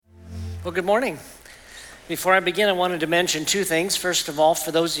Well, good morning. Before I begin, I wanted to mention two things. First of all,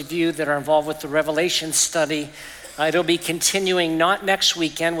 for those of you that are involved with the Revelation study, it'll be continuing not next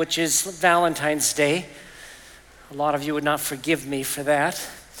weekend, which is Valentine's Day. A lot of you would not forgive me for that,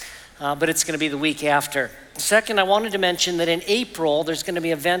 but it's going to be the week after. Second, I wanted to mention that in April, there's going to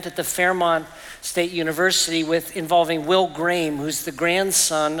be an event at the Fairmont State University involving Will Graham, who's the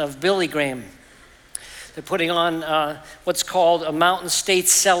grandson of Billy Graham. They're putting on what's called a Mountain State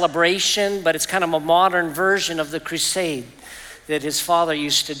celebration, but it's kind of a modern version of the crusade that his father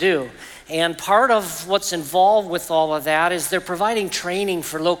used to do. And part of what's involved with all of that is they're providing training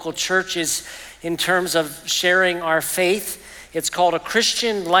for local churches in terms of sharing our faith. It's called a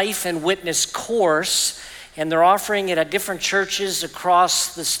Christian Life and Witness course, and they're offering it at different churches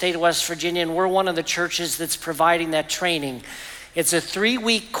across the state of West Virginia, and we're one of the churches that's providing that training. It's a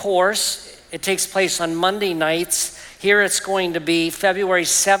 3-week course. It takes place on Monday nights. Here it's going to be February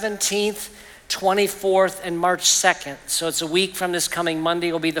 17th, 24th, and March 2nd. So it's a week from this coming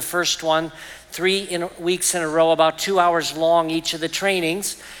Monday will be the first one. 3 weeks in a row, about 2 hours long each of the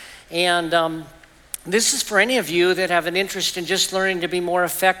trainings. And this is for any of you that have an interest in just learning to be more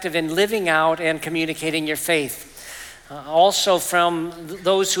effective in living out and communicating your faith. Also from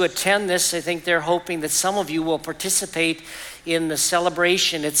those who attend this, I think they're hoping that some of you will participate in the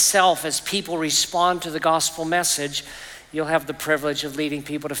celebration itself as people respond to the gospel message. You'll have the privilege of leading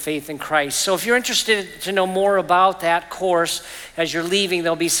people to faith in Christ. So if you're interested to know more about that course, as you're leaving,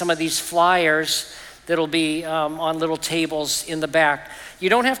 there'll be some of these flyers that'll be on little tables in the back. You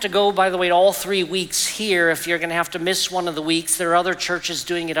don't have to go, by the way, all 3 weeks here if you're going to have to miss one of the weeks. There are other churches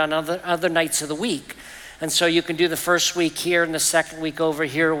doing it on other nights of the week. And so you can do the first week here and the second week over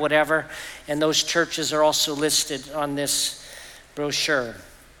here or whatever. And those churches are also listed on this brochure.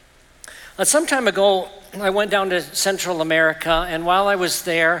 Some time ago, I went down to Central America, and while I was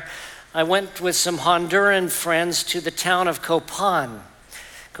there, I went with some Honduran friends to the town of Copan.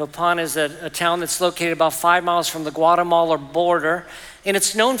 Copan is a town that's located about 5 miles from the Guatemala border, and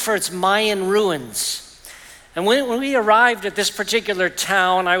it's known for its Mayan ruins. And when we arrived at this particular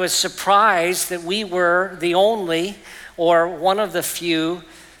town, I was surprised that we were the only or one of the few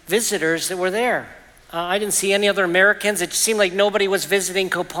visitors that were there. I didn't see any other Americans. It seemed like nobody was visiting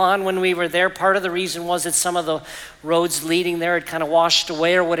Copan when we were there. Part of the reason was that some of the roads leading there had kind of washed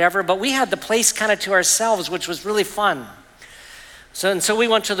away or whatever, but we had the place kind of to ourselves, which was really fun. So we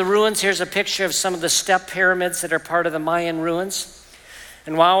went to the ruins. Here's a picture of some of the step pyramids that are part of the Mayan ruins.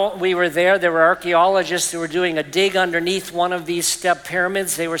 And while we were there were archaeologists who were doing a dig underneath one of these step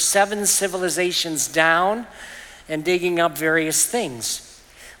pyramids. They were 7 civilizations down and digging up various things.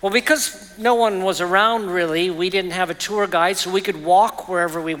 Well, because no one was around really, we didn't have a tour guide, so we could walk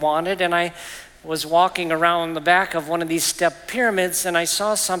wherever we wanted. And I was walking around the back of one of these step pyramids, and I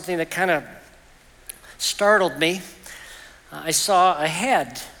saw something that kind of startled me. I saw a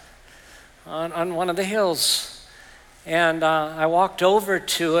head on one of the hills. And I walked over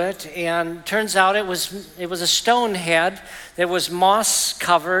to it, and turns out it was a stone head that was moss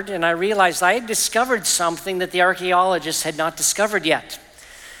covered, and I realized I had discovered something that the archaeologists had not discovered yet.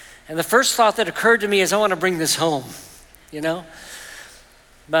 And the first thought that occurred to me is, I want to bring this home,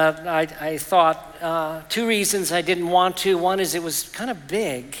 But I thought 2 reasons I didn't want to. One is it was kind of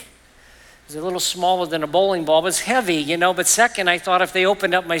big. It was a little smaller than a bowling ball, but it's heavy, But second, I thought if they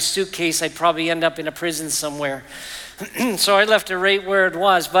opened up my suitcase, I'd probably end up in a prison somewhere. So I left it right where it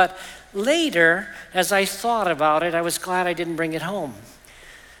was. But later, as I thought about it, I was glad I didn't bring it home.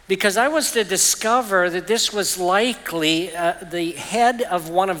 Because I was to discover that this was likely the head of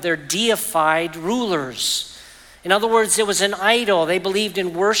one of their deified rulers. In other words, it was an idol. They believed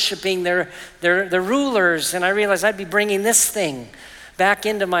in worshiping their rulers. And I realized I'd be bringing this thing back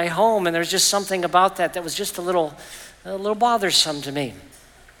into my home. And there's just something about that was just a little bothersome to me.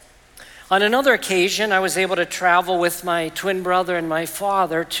 On another occasion, I was able to travel with my twin brother and my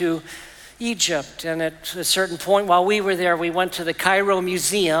father to Egypt. And at a certain point while we were there, we went to the Cairo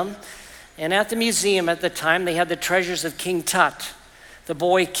Museum. And at the museum at the time, they had the treasures of King Tut, the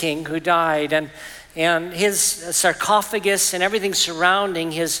boy king who died. And his sarcophagus and everything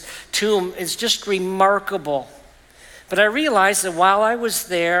surrounding his tomb is just remarkable. But I realized that while I was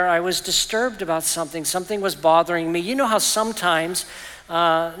there, I was disturbed about something. Something was bothering me. You know how sometimes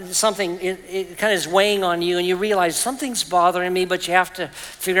something it kind of is weighing on you, and you realize something's bothering me, but you have to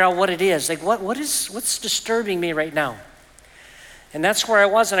figure out what it is. Like what's disturbing me right now? And that's where I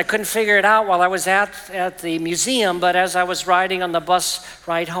was, and I couldn't figure it out while I was at the museum. But as I was riding on the bus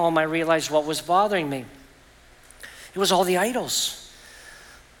ride home, I realized what was bothering me. It was all the idols.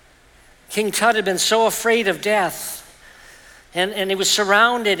 King Tut had been so afraid of death And he was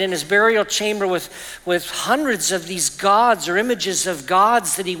surrounded in his burial chamber with hundreds of these gods or images of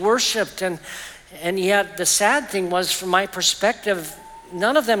gods that he worshiped. And yet the sad thing was, from my perspective,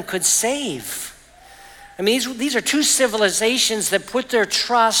 none of them could save. I mean, these are two civilizations that put their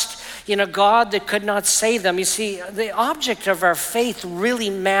trust in a God that could not save them. You see, the object of our faith really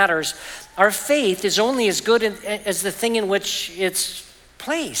matters. Our faith is only as good as the thing in which it's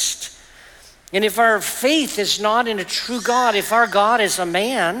placed. And if our faith is not in a true God, if our God is a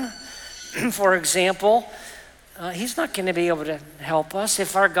man, for example, he's not going to be able to help us.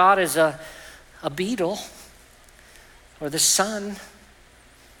 If our God is a beetle or the sun,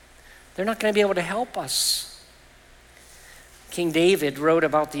 they're not going to be able to help us. King David wrote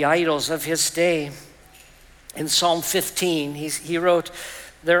about the idols of his day. In Psalm 15, he wrote,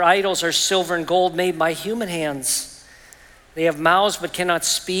 "Their idols are silver and gold made by human hands. They have mouths but cannot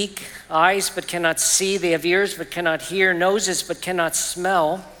speak, eyes but cannot see. They have ears but cannot hear, noses but cannot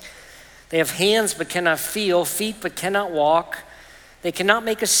smell. They have hands but cannot feel, feet but cannot walk. They cannot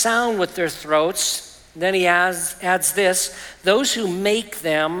make a sound with their throats." Then he adds this, "Those who make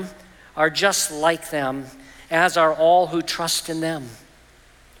them are just like them, as are all who trust in them."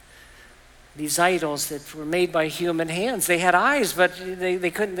 These idols that were made by human hands, they had eyes, but they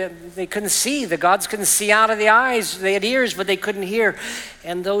couldn't see. The gods couldn't see out of the eyes. They had ears, but they couldn't hear.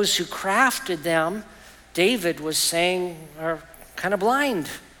 And those who crafted them, David was saying, are kind of blind.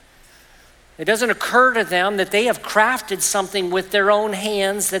 It doesn't occur to them that they have crafted something with their own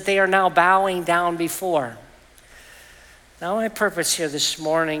hands that they are now bowing down before. Now, my purpose here this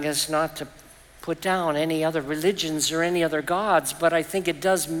morning is not to put down any other religions or any other gods, but I think it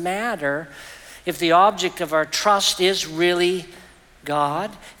does matter if the object of our trust is really God,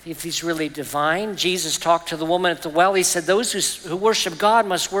 if he's really divine. Jesus talked to the woman at the well. He said, those who worship God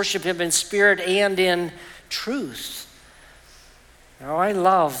must worship him in spirit and in truth. Now, I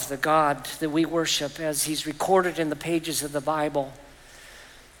love the God that we worship as he's recorded in the pages of the Bible.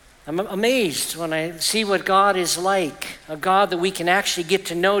 I'm amazed when I see what God is like, a God that we can actually get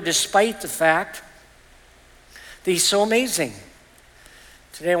to know despite the fact that he's so amazing.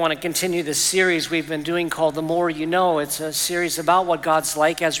 Today I want to continue this series we've been doing called The More You Know. It's a series about what God's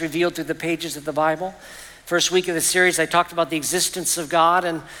like as revealed through the pages of the Bible. First week of the series I talked about the existence of God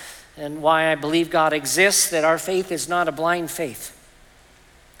and why I believe God exists, that our faith is not a blind faith.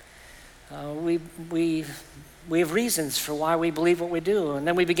 We have reasons for why we believe what we do. And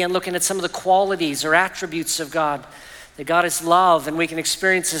then we began looking at some of the qualities or attributes of God. That God is love and we can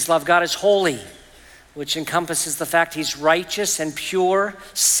experience his love. God is holy, which encompasses the fact he's righteous and pure,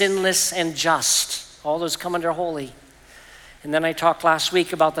 sinless and just. All those come under holy. And then I talked last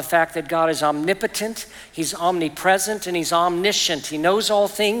week about the fact that God is omnipotent, he's omnipresent, and he's omniscient. He knows all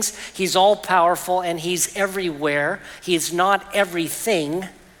things, he's all powerful, and he's everywhere. He is not everything.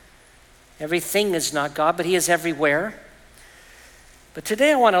 Everything is not God, but he is everywhere. But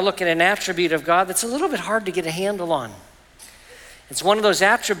today I want to look at an attribute of God that's a little bit hard to get a handle on. It's one of those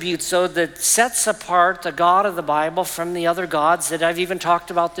attributes, though, that sets apart the God of the Bible from the other gods that I've even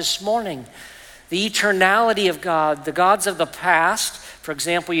talked about this morning. The eternality of God, the gods of the past. For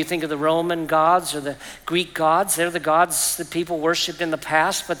example, you think of the Roman gods or the Greek gods. They're the gods that people worshiped in the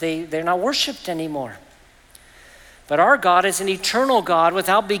past, but they're not worshiped anymore. But our God is an eternal God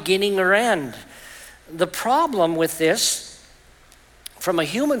without beginning or end. The problem with this, from a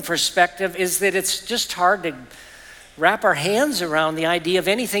human perspective, is that it's just hard to wrap our hands around the idea of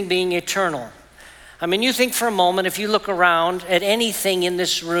anything being eternal. I mean, you think for a moment, if you look around at anything in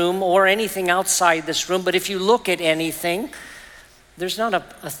this room or anything outside this room, but if you look at anything, there's not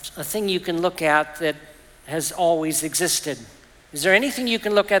a thing you can look at that has always existed. Is there anything you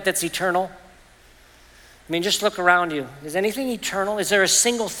can look at that's eternal? I mean, just look around you. Is anything eternal? Is there a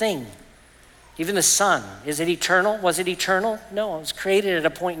single thing? Even the sun, is it eternal? Was it eternal? No, it was created at a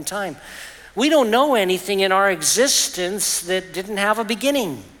point in time. We don't know anything in our existence that didn't have a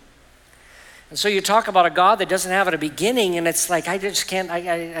beginning. And so you talk about a God that doesn't have a beginning, and it's like, I just can't, I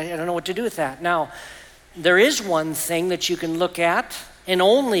don't know what to do with that. Now, there is one thing that you can look at, and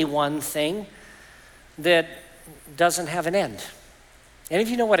only one thing that doesn't have an end. Any of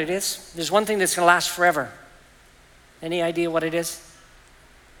you know what it is? There's one thing that's going to last forever. Any idea what it is?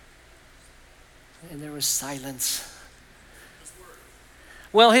 And there was silence.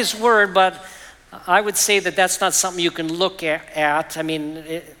 Well, his word, but I would say that that's not something you can look at. I mean,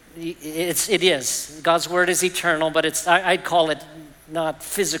 it is. God's word is eternal, but I'd call it not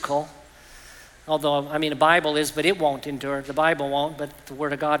physical. Although, I mean, the Bible is, but it won't endure. The Bible won't, but the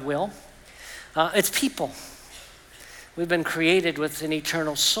word of God will. It's people. We've been created with an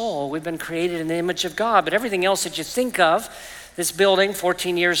eternal soul. We've been created in the image of God. But everything else that you think of This building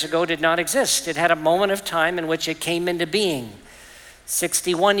 14 years ago did not exist. It had a moment of time in which it came into being.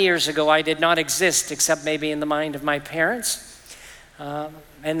 61 years ago, I did not exist except maybe in the mind of my parents.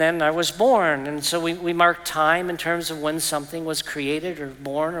 And then I was born. And so we mark time in terms of when something was created or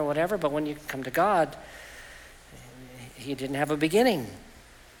born or whatever. But when you come to God, he didn't have a beginning.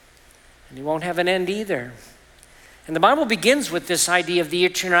 And he won't have an end either. And the Bible begins with this idea of the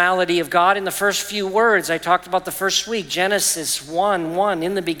eternality of God in the first few words. I talked about the first week, Genesis 1:1.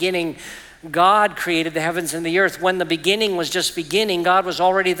 In the beginning, God created the heavens and the earth. When the beginning was just beginning, God was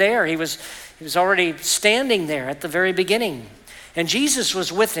already there. He was already standing there at the very beginning. And Jesus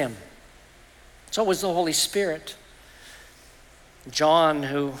was with him. So was the Holy Spirit. John,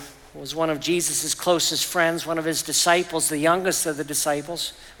 who was one of Jesus' closest friends, one of his disciples, the youngest of the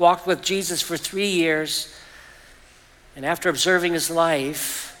disciples, walked with Jesus for 3 years. And after observing his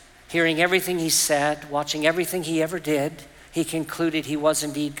life, hearing everything he said, watching everything he ever did, he concluded he was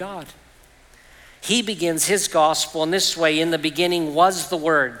indeed God. He begins his gospel in this way: in the beginning was the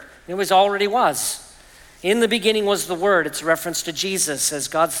Word. It already was. In the beginning was the Word. It's a reference to Jesus as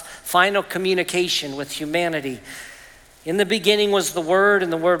God's final communication with humanity. In the beginning was the Word,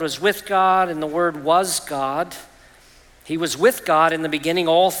 and the Word was with God, and the Word was God. He was with God in the beginning.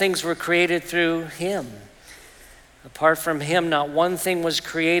 All things were created through him. Apart from him, not one thing was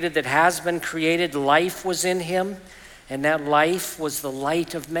created that has been created. Life was in him, and that life was the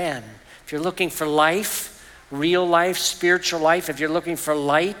light of men. If you're looking for life, real life, spiritual life, if you're looking for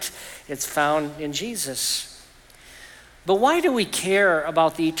light, it's found in Jesus. But why do we care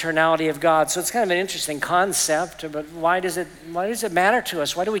about the eternality of God? So it's kind of an interesting concept, but why does it matter to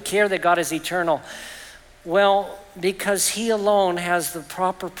us? Why do we care that God is eternal? Well, because he alone has the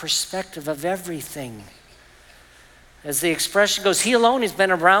proper perspective of everything. As the expression goes, he alone has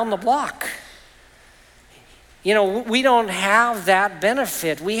been around the block. You know, we don't have that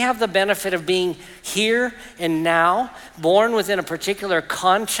benefit. We have the benefit of being here and now, born within a particular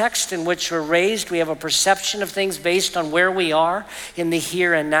context in which we're raised. We have a perception of things based on where we are in the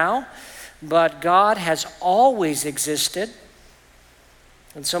here and now. But God has always existed.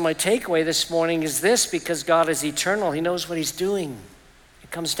 And so my takeaway this morning is this: because God is eternal, he knows what he's doing.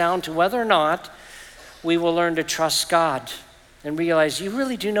 It comes down to whether or not we will learn to trust God and realize you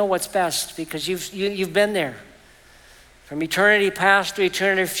really do know what's best, because you've been there. From eternity past to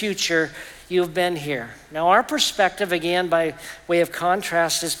eternity future, you've been here. Now our perspective, again, by way of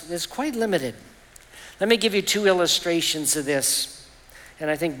contrast, is quite limited. Let me give you 2 illustrations of this,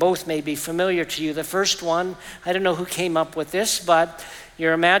 and I think both may be familiar to you. The first one, I don't know who came up with this, but you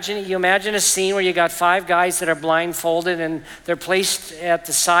imagine a scene where you got 5 guys that are blindfolded, and they're placed at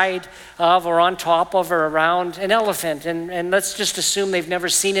the side of or on top of or around an elephant. And let's just assume they've never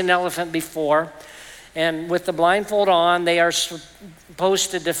seen an elephant before. And with the blindfold on, they are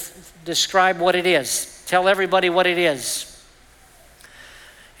supposed to describe what it is. Tell everybody what it is.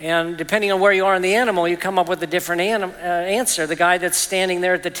 And depending on where you are in the animal, you come up with a different answer. The guy that's standing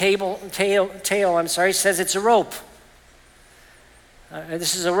there at the tail says it's a rope.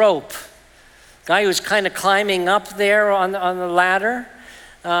 This is a rope. Guy who's kind of climbing up there on the ladder,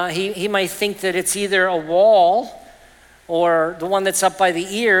 he might think that it's either a wall or the one that's up by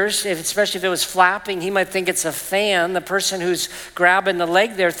the ears. Especially if it was flapping, he might think it's a fan. The person who's grabbing the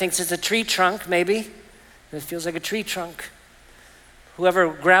leg there thinks it's a tree trunk, maybe. It feels like a tree trunk. Whoever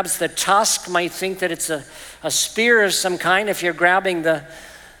grabs the tusk might think that it's a spear of some kind. If you're grabbing the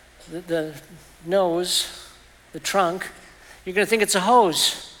nose, the trunk, you're going to think it's a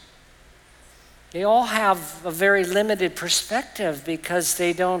hose. They all have a very limited perspective because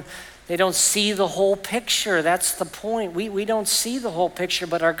they don't see the whole picture. That's the point. We don't see the whole picture,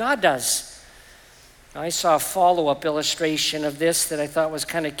 but our God does. I saw a follow-up illustration of this that I thought was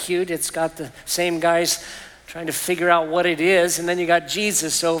kind of cute. It's got the same guys trying to figure out what it is, and then you got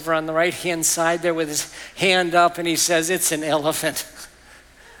Jesus over on the right-hand side there with his hand up, and he says, it's an elephant.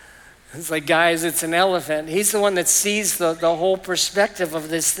 It's like, guys, it's an elephant. He's the one that sees the whole perspective of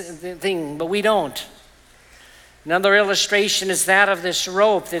this thing, but we don't. Another illustration is that of this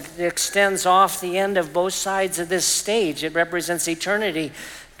rope that extends off the end of both sides of this stage. It represents eternity.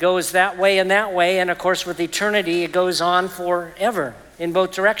 It goes that way, and of course with eternity, it goes on forever in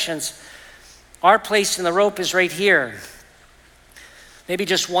both directions. Our place in the rope is right here. Maybe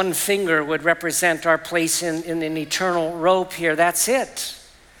just one finger would represent our place in an eternal rope here. That's it.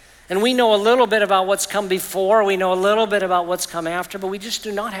 And we know a little bit about what's come before. We know a little bit about what's come after, but we just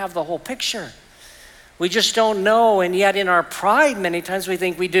do not have the whole picture. We just don't know, and yet in our pride, many times we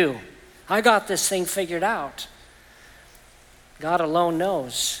think we do. I got this thing figured out. God alone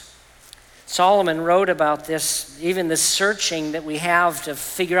knows. Solomon wrote about this, even the searching that we have to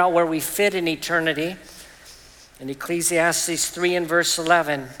figure out where we fit in eternity. In Ecclesiastes 3 and verse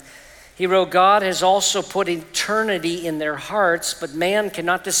 11, he wrote, God has also put eternity in their hearts, but man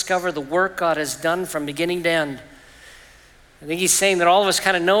cannot discover the work God has done from beginning to end. I think he's saying that all of us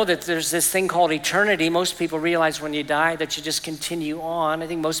kind of know that there's this thing called eternity. Most people realize when you die that you just continue on. I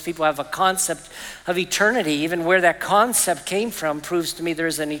think most people have a concept of eternity. Even where that concept came from proves to me there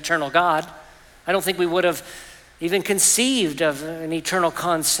is an eternal God. I don't think we would have even conceived of an eternal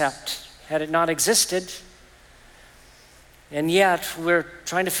concept had it not existed. And yet we're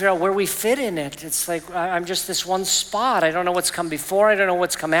trying to figure out where we fit in it. It's like I'm just this one spot. I don't know what's come before. I don't know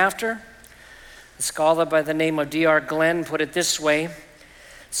what's come after. A scholar by the name of D.R. Glenn put it this way.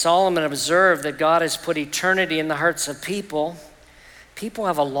 Solomon observed that God has put eternity in the hearts of people. People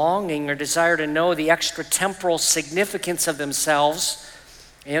have a longing or desire to know the extra-temporal significance of themselves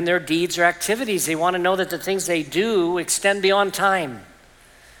and their deeds or activities. They want to know that the things they do extend beyond time.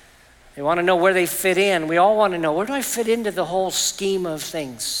 They want to know where they fit in. We all want to know, where do I fit into the whole scheme of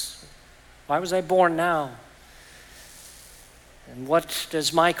things? Why was I born now? And what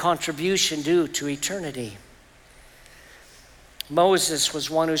does my contribution do to eternity? Moses was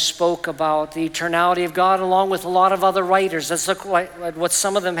one who spoke about the eternality of God along with a lot of other writers. Let's look at what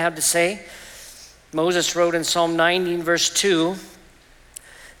some of them had to say. Moses wrote in Psalm 19, verse 2,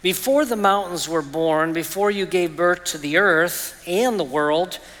 before the mountains were born, before you gave birth to the earth and the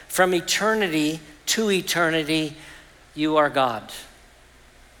world, from eternity to eternity, you are God.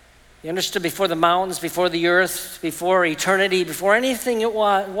 You understood before the mountains, before the earth, before eternity, before anything it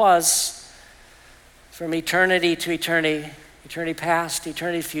was, from eternity to eternity, eternity past,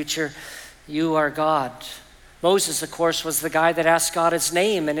 eternity future, you are God. Moses, of course, was the guy that asked God his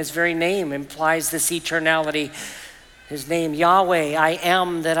name, and his very name implies this eternality. His name, Yahweh, I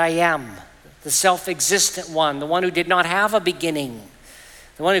am that I am, the self-existent one, the one who did not have a beginning,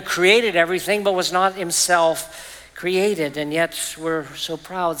 the one who created everything but was not himself created, and yet we're so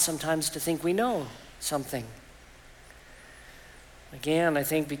proud sometimes to think we know something. Again, I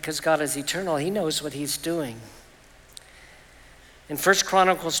think because God is eternal, he knows what he's doing. In 1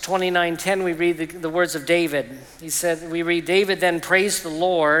 Chronicles 29:10, we read the words of David. We read, David then praised the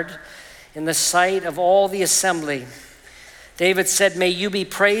Lord in the sight of all the assembly. David said, may you be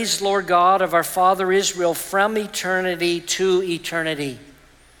praised, Lord God of our father Israel, from eternity to eternity.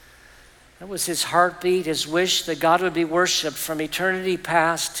 That was his heartbeat, his wish that God would be worshiped from eternity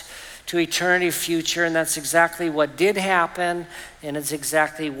past to eternity future, and that's exactly what did happen, and it's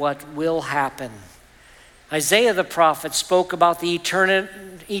exactly what will happen. Isaiah the prophet spoke about the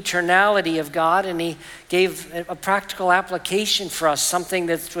eternality of God, and he gave a practical application for us, something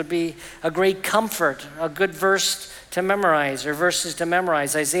that would be a great comfort, a good verse to memorize, or verses to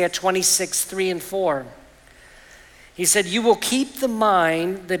memorize. Isaiah 26, 3 and 4. He said, you will keep the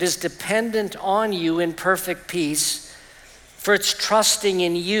mind that is dependent on you in perfect peace, for it's trusting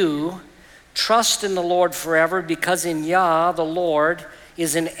in you. Trust in the Lord forever, because in Yah, the Lord,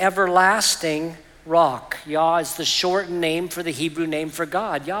 is an everlasting rock. Yah is the shortened name for the Hebrew name for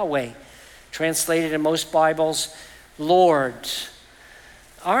God, Yahweh. Translated in most Bibles, Lord.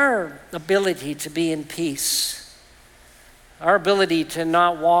 Our ability to be in peace, our ability to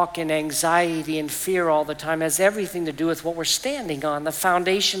not walk in anxiety and fear all the time has everything to do with what we're standing on, the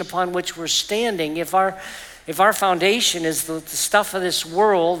foundation upon which we're standing. If our foundation is the stuff of this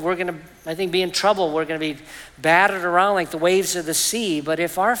world, we're going to, I think, be in trouble. We're going to be battered around like the waves of the sea. But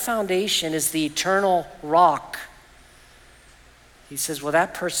if our foundation is the eternal rock, he says, well,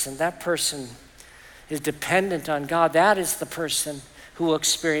 that person is dependent on God. That is the person who will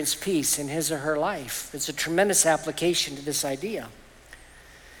experience peace in his or her life. It's a tremendous application to this idea.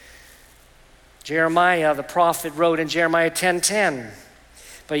 Jeremiah, the prophet, wrote in Jeremiah 10:10,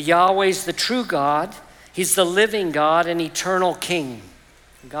 but Yahweh's the true God. He's the living God and eternal King,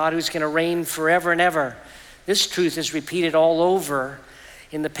 God who's going to reign forever and ever. This truth is repeated all over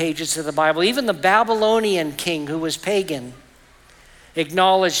in the pages of the Bible. Even the Babylonian king, who was pagan,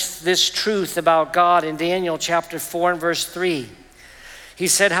 acknowledged this truth about God in Daniel chapter 4 and verse 3. He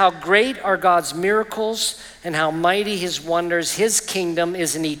said, how great are God's miracles and how mighty his wonders. His kingdom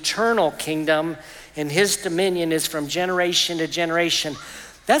is an eternal kingdom, and his dominion is from generation to generation.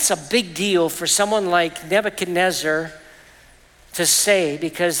 That's a big deal for someone like Nebuchadnezzar to say,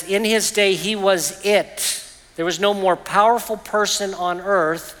 because in his day he was it. There was no more powerful person on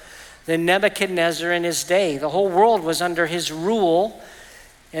earth than Nebuchadnezzar in his day. The whole world was under his rule.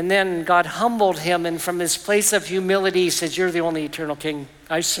 And then God humbled him, and from his place of humility, he said, you're the only eternal king.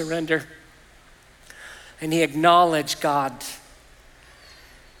 I surrender. And he acknowledged God.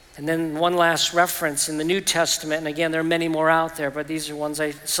 And then one last reference in the New Testament, and again, there are many more out there, but these are ones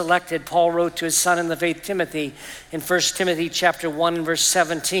I selected. Paul wrote to his son in the faith, Timothy, in 1 Timothy chapter 1 and verse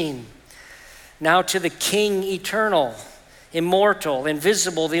 17. Now to the King eternal, immortal,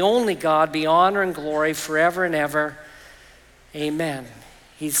 invisible, the only God, be honor and glory forever and ever. Amen.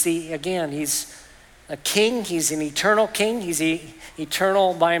 He's a king. He's an eternal king. He's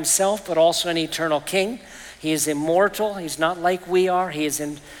eternal by himself, but also an eternal king. He is immortal. He's not like we are. He is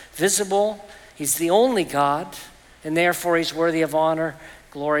invisible. He's the only God, and therefore he's worthy of honor,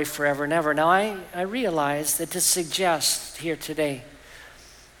 glory forever and ever. Now, I realize that to suggest here today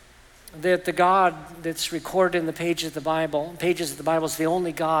that the God that's recorded in the pages of the Bible is the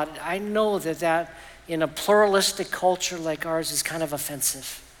only God, I know that in a pluralistic culture like ours is kind of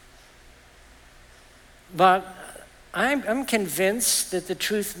offensive. But I'm convinced that the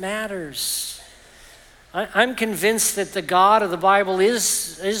truth matters. I'm convinced that the God of the Bible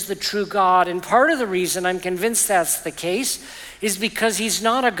is the true God. And part of the reason I'm convinced that's the case is because he's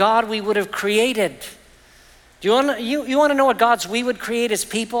not a God we would have created. Do you want to know what gods we would create as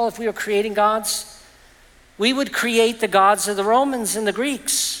people if we were creating gods? We would create the gods of the Romans and the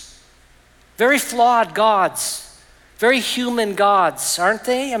Greeks. Very flawed gods. Very human gods, aren't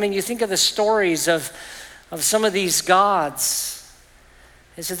they? I mean, you think of the stories of some of these gods.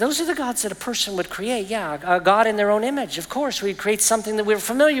 They said, those are the gods that a person would create. Yeah, a God in their own image. Of course, we'd create something that we're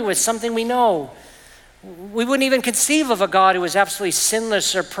familiar with, something we know. We wouldn't even conceive of a God who was absolutely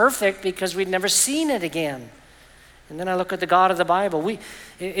sinless or perfect because we'd never seen it again. And then I look at the God of the Bible.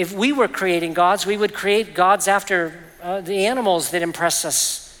 If we were creating gods, we would create gods after the animals that impress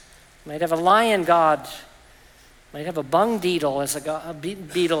us. Might have a lion god. Might have a dung beetle as a god.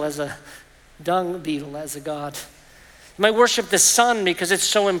 You might worship the sun because it's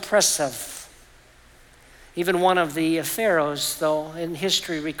so impressive. Even one of the pharaohs, though, in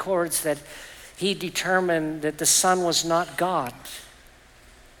history records that he determined that the sun was not God.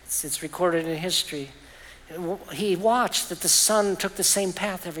 It's recorded in history. He watched that the sun took the same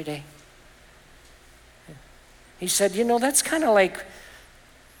path every day. He said, that's kind of like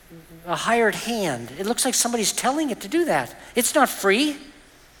a hired hand. It looks like somebody's telling it to do that. It's not free.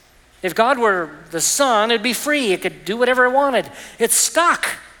 If God were the sun, it'd be free. It could do whatever it wanted. It's stuck.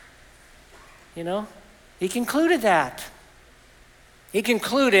 He concluded that. He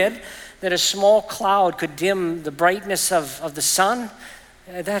concluded that a small cloud could dim the brightness of the sun.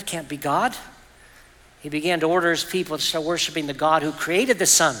 That can't be God. He began to order his people to start worshiping the God who created the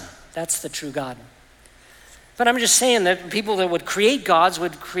sun. That's the true God. But I'm just saying that people that would create gods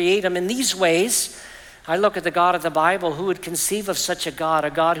would create them in these ways. I look at the God of the Bible. Who would conceive of such a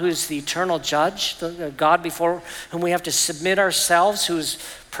God who is the eternal judge, the God before whom we have to submit ourselves, who is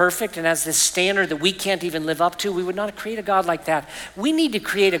perfect and has this standard that we can't even live up to? We would not create a God like that. We need to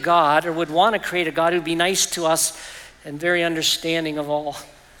create a God, or would want to create a God who would be nice to us and very understanding of all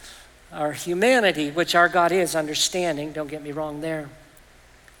our humanity, which our God is understanding. Don't get me wrong there.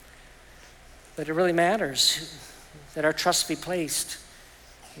 But it really matters that our trust be placed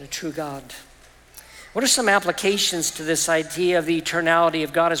in a true God. What are some applications to this idea of the eternality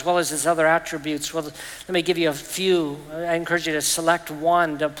of God as well as his other attributes? Well, let me give you a few. I encourage you to select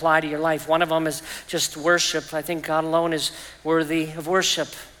one to apply to your life. One of them is just worship. I think God alone is worthy of worship.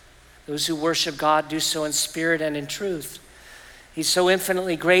 Those who worship God do so in spirit and in truth. He's so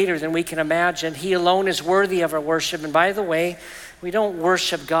infinitely greater than we can imagine. He alone is worthy of our worship. And by the way, we don't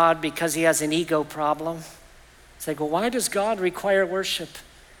worship God because he has an ego problem. It's like, well, why does God require worship?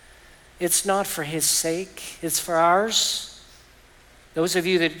 It's not for his sake, it's for ours. Those of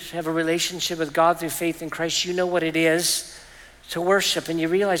you that have a relationship with God through faith in Christ, you know what it is to worship, and you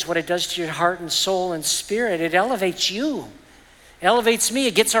realize what it does to your heart and soul and spirit. It elevates you, elevates me.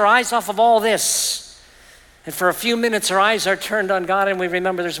 It gets our eyes off of all this. And for a few minutes, our eyes are turned on God, and we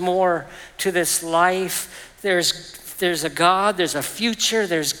remember there's more to this life. There's a God, there's a future,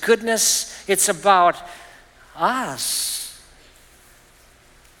 there's goodness. It's about us.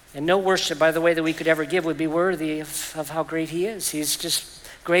 And no worship, by the way, that we could ever give would be worthy of how great he is. He's just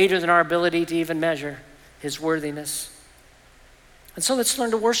greater than our ability to even measure his worthiness. And so let's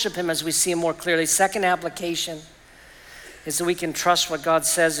learn to worship him as we see him more clearly. Second application is that we can trust what God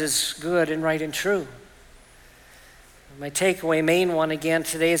says is good and right and true. My takeaway, main one again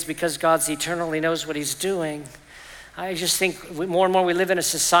today, is because God's eternally knows what he's doing. I just think more and more we live in a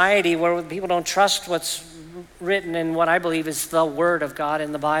society where people don't trust what's written in what I believe is the Word of God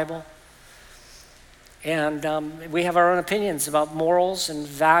in the Bible. And we have our own opinions about morals and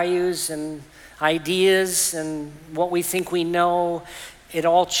values and ideas and what we think we know. it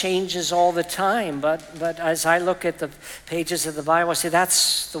all changes all the time. But as I look at the pages of the Bible, I say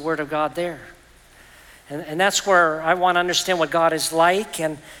that's the Word of God there. And that's where I want to understand what God is like,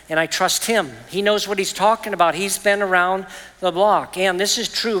 and I trust Him. He knows what He's talking about. He's been around the block. And this is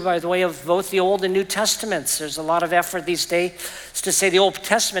true, by the way, of both the Old and New Testaments. There's a lot of effort these days to say the Old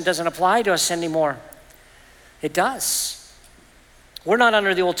Testament doesn't apply to us anymore. It does. We're not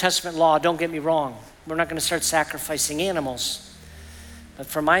under the Old Testament law, don't get me wrong. We're not going to start sacrificing animals. But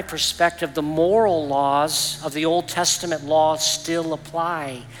from my perspective, the moral laws of the Old Testament law still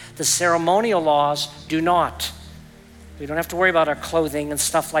apply. The ceremonial laws do not. We don't have to worry about our clothing and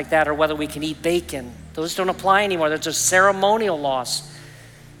stuff like that, or whether we can eat bacon. Those don't apply anymore. Those are ceremonial laws.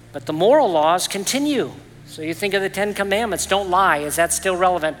 But the moral laws continue. So you think of the 10 Commandments. Don't lie. Is that still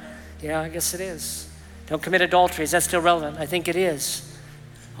relevant? Yeah, I guess it is. Don't commit adultery. Is that still relevant? I think it is.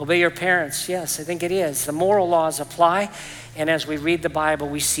 Obey your parents. Yes, I think it is. The moral laws apply. And as we read the Bible,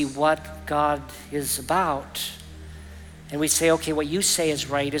 we see what God is about. And we say, okay, what you say is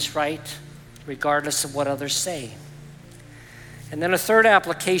right, regardless of what others say. And then a third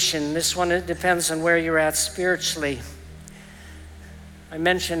application, this one, it depends on where you're at spiritually. I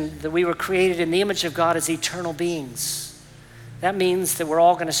mentioned that we were created in the image of God as eternal beings. That means that we're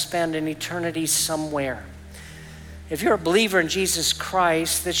all going to spend an eternity somewhere. If you're a believer in Jesus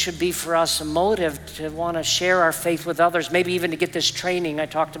Christ, this should be for us a motive to want to share our faith with others, maybe even to get this training I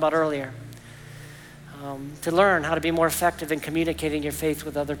talked about earlier, to learn how to be more effective in communicating your faith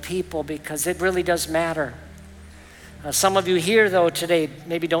with other people, because it really does matter. Some of you here, though, today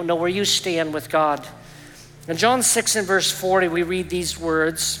maybe don't know where you stand with God. In John 6 and verse 40, we read these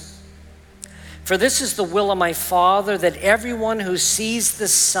words, "For this is the will of my Father, that everyone who sees the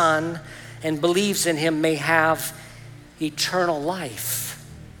Son and believes in Him may have eternal life.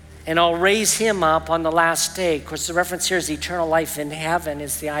 And I'll raise Him up on the last day." Of course, the reference here is eternal life in heaven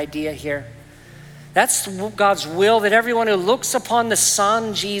is the idea here. That's God's will, that everyone who looks upon the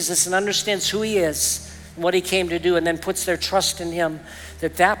Son, Jesus, and understands who He is, and what He came to do, and then puts their trust in Him,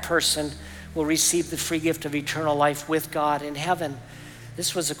 that person will receive the free gift of eternal life with God in heaven.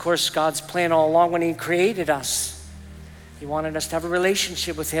 This was, of course, God's plan all along when He created us. He wanted us to have a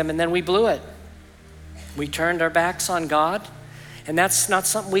relationship with Him, and then we blew it. We turned our backs on God, and that's not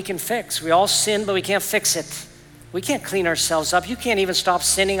something we can fix. We all sin, but we can't fix it. We can't clean ourselves up. You can't even stop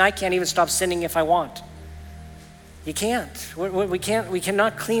sinning. I can't even stop sinning if I want. You can't. We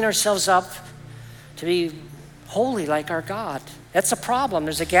cannot clean ourselves up to be holy like our God. That's a problem.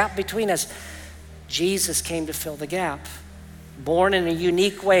 There's a gap between us. Jesus came to fill the gap, born in a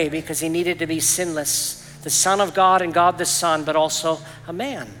unique way because He needed to be sinless, the Son of God and God the Son, but also a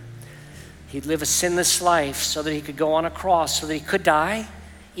man. He'd live a sinless life so that He could go on a cross, so that He could die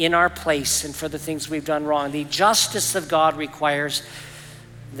in our place and for the things we've done wrong. The justice of God requires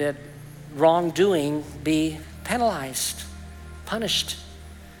that wrongdoing be penalized, punished.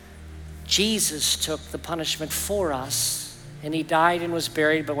 Jesus took the punishment for us, and He died and was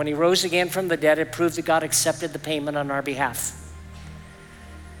buried, but when He rose again from the dead, it proved that God accepted the payment on our behalf.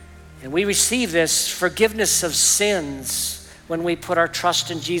 And we receive this forgiveness of sins when we put our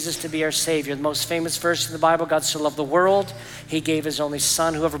trust in Jesus to be our Savior. The most famous verse in the Bible, God so loved the world, He gave His only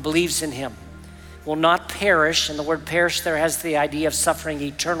Son. Whoever believes in Him will not perish. And the word perish there has the idea of suffering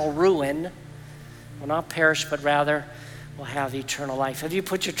eternal ruin. Will not perish, but rather will have eternal life. Have you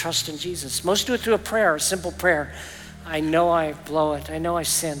put your trust in Jesus? Most do it through a prayer, a simple prayer. I know I blow it. I know I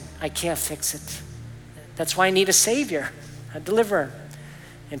sin. I can't fix it. That's why I need a Savior, a deliverer.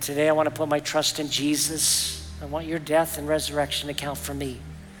 And today I want to put my trust in Jesus. I want your death and resurrection to count for me,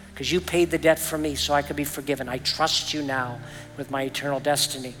 because you paid the debt for me so I could be forgiven. I trust you now with my eternal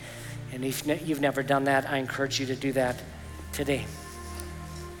destiny. And if you've never done that, I encourage you to do that today.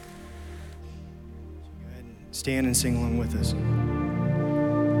 Go ahead and stand and sing along with us.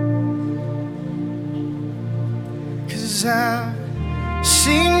 'Cause I've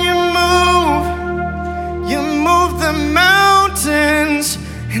seen you move the mountains,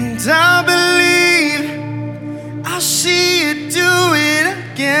 and I believe I'll see you do it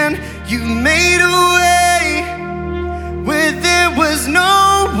again. You made a way where there was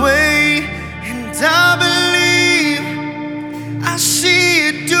no way, and I believe I'll see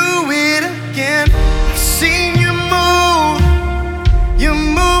you do it again. I've seen you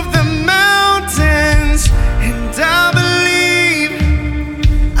move the mountains, and I believe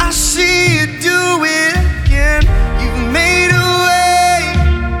I'll see you do it again. You made a way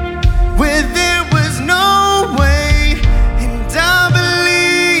where there was no way.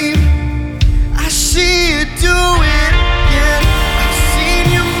 I see you do it again. I've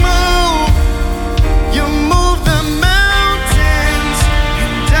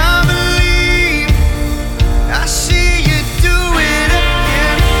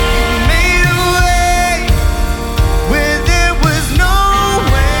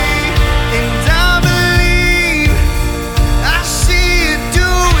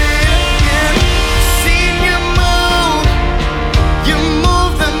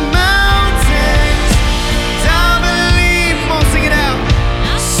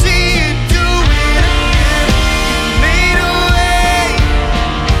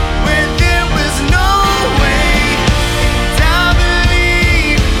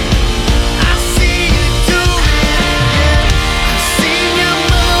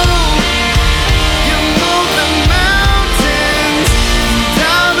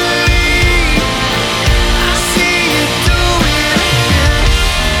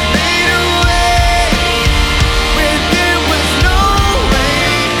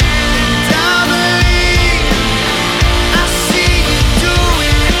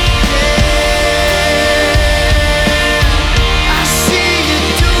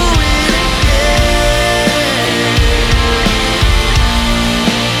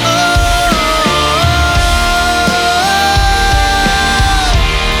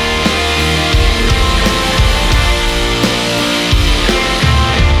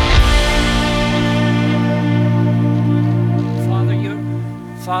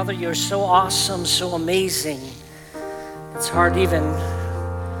Father, you're so awesome, so amazing. It's hard to even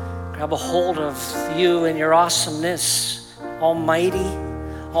grab a hold of you and your awesomeness. Almighty,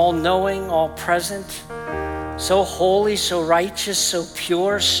 all-knowing, all-present, so holy, so righteous, so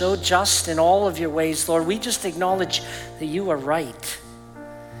pure, so just in all of your ways. Lord, we just acknowledge that you are right.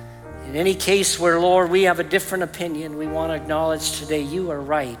 In any case where, Lord, we have a different opinion, we want to acknowledge today you are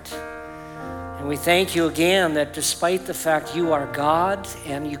right. And we thank you again that despite the fact you are God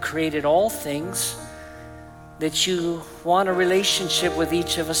and you created all things, that you want a relationship with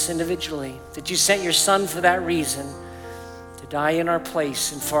each of us individually, that you sent your Son for that reason, to die in our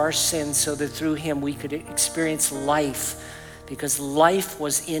place and for our sins so that through him we could experience life, because life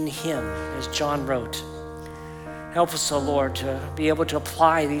was in him, as John wrote. Help us, O Lord, to be able to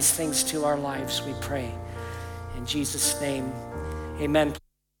apply these things to our lives, we pray. In Jesus' name, amen.